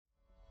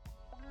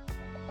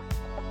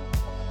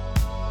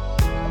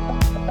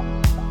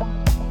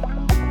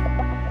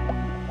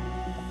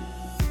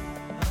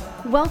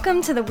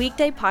Welcome to the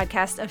Weekday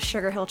podcast of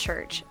Sugar Hill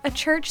Church, a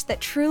church that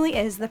truly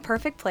is the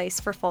perfect place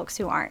for folks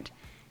who aren't.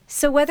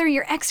 So whether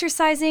you're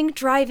exercising,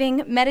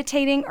 driving,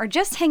 meditating, or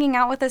just hanging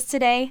out with us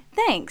today,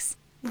 thanks.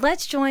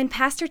 Let's join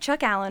Pastor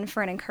Chuck Allen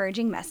for an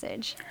encouraging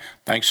message.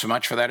 Thanks so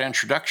much for that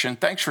introduction.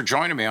 Thanks for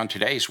joining me on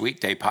today's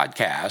Weekday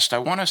podcast. I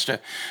want us to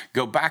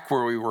go back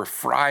where we were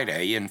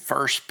Friday in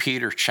 1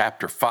 Peter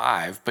chapter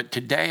 5, but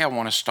today I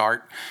want to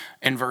start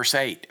in verse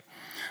 8.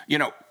 You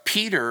know,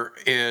 Peter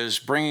is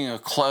bringing a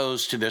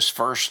close to this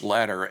first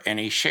letter, and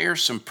he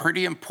shares some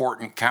pretty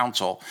important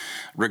counsel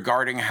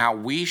regarding how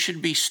we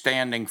should be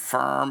standing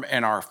firm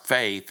in our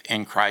faith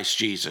in Christ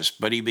Jesus.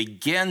 But he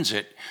begins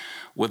it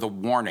with a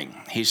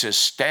warning. He says,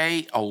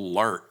 stay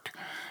alert.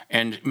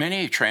 And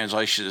many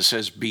translations it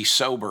says, be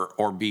sober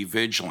or be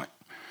vigilant.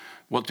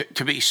 Well,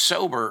 to be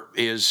sober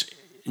is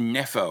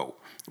nepho,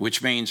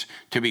 which means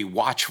to be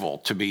watchful,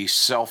 to be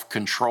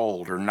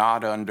self-controlled, or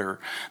not under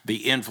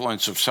the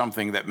influence of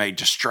something that may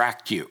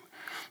distract you.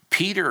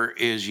 Peter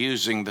is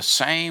using the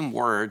same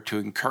word to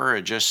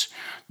encourage us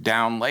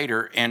down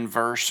later in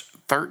verse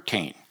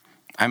 13.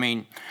 I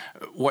mean,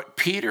 what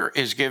Peter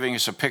is giving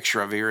us a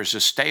picture of here is to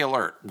stay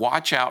alert.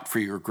 Watch out for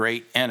your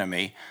great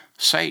enemy,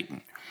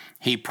 Satan.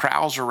 He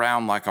prowls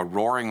around like a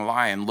roaring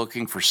lion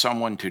looking for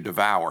someone to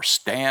devour.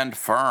 Stand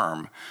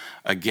firm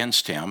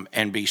against him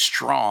and be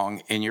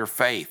strong in your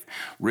faith.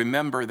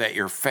 Remember that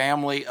your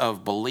family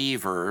of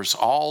believers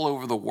all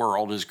over the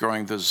world is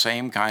going through the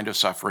same kind of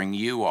suffering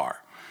you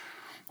are.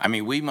 I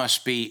mean, we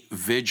must be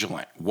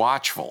vigilant,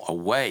 watchful,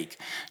 awake.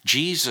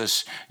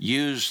 Jesus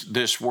used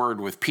this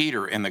word with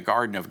Peter in the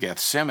Garden of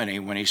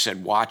Gethsemane when he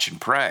said, watch and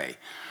pray,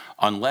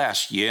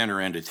 unless you enter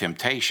into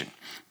temptation.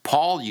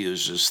 Paul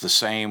uses the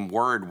same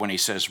word when he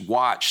says,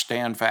 watch,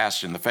 stand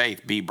fast in the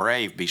faith, be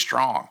brave, be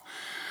strong.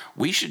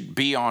 We should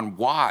be on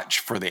watch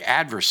for the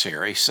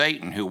adversary,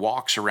 Satan, who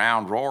walks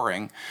around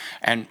roaring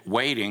and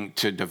waiting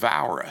to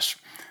devour us.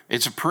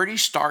 It's a pretty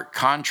stark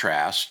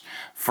contrast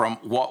from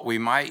what we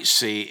might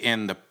see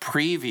in the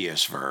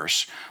previous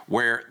verse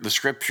where the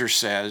scripture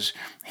says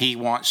he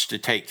wants to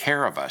take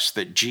care of us,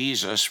 that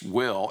Jesus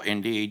will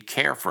indeed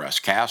care for us,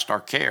 cast our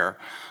care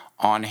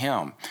on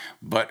him.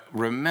 But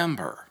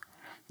remember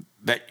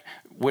that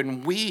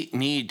when we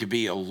need to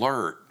be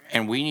alert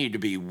and we need to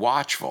be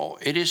watchful,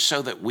 it is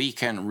so that we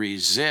can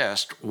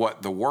resist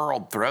what the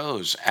world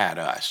throws at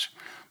us.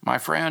 My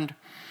friend,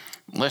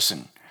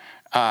 listen,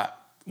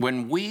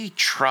 when we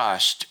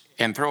trust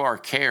and throw our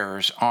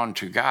cares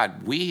onto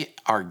God, we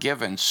are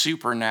given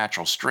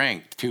supernatural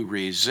strength to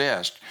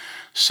resist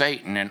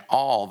Satan and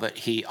all that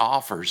he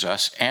offers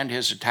us and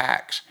his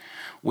attacks.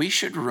 We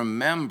should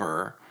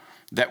remember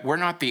that we're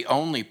not the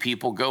only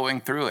people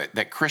going through it,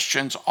 that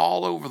Christians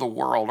all over the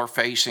world are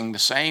facing the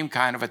same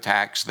kind of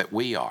attacks that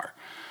we are.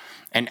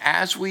 And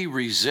as we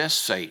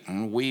resist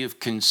Satan, we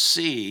can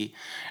see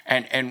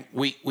and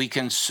we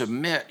can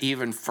submit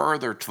even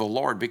further to the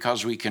Lord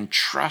because we can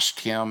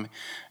trust him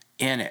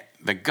in it.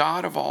 The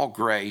God of all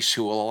grace,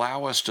 who will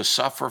allow us to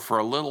suffer for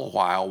a little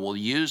while, will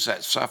use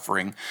that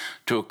suffering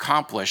to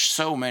accomplish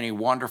so many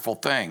wonderful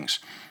things.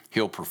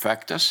 He'll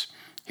perfect us.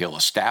 He'll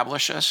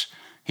establish us.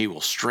 He will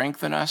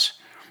strengthen us.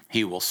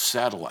 He will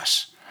settle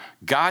us.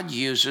 God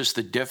uses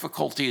the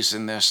difficulties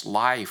in this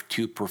life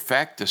to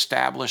perfect,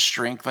 establish,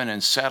 strengthen,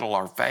 and settle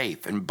our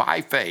faith. And by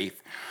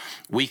faith,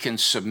 we can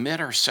submit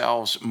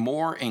ourselves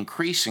more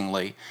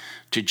increasingly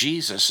to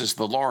Jesus as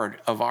the Lord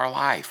of our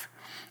life.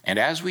 And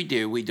as we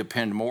do, we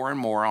depend more and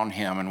more on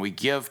him, and we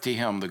give to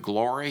him the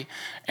glory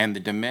and the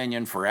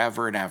dominion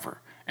forever and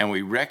ever. And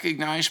we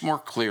recognize more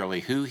clearly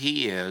who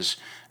he is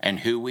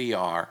and who we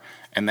are,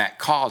 and that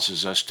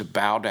causes us to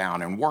bow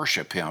down and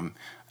worship him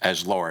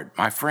as Lord.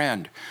 My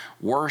friend,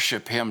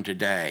 worship him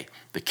today,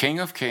 the King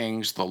of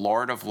Kings, the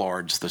Lord of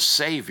Lords, the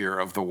Savior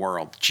of the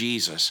world,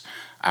 Jesus,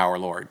 our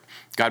Lord.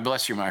 God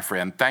bless you, my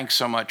friend. Thanks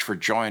so much for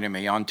joining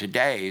me on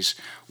today's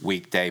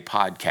Weekday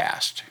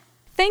podcast.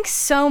 Thanks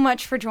so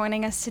much for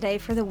joining us today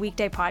for the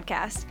Weekday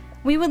podcast.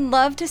 We would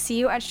love to see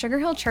you at Sugar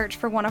Hill Church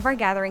for one of our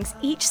gatherings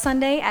each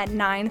Sunday at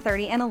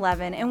 9:30 and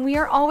 11, and we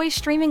are always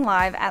streaming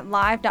live at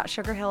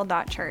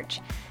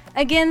live.sugarhill.church.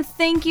 Again,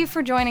 thank you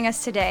for joining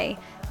us today.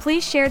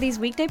 Please share these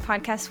Weekday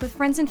podcasts with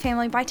friends and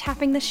family by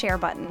tapping the share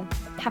button.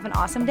 Have an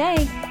awesome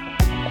day.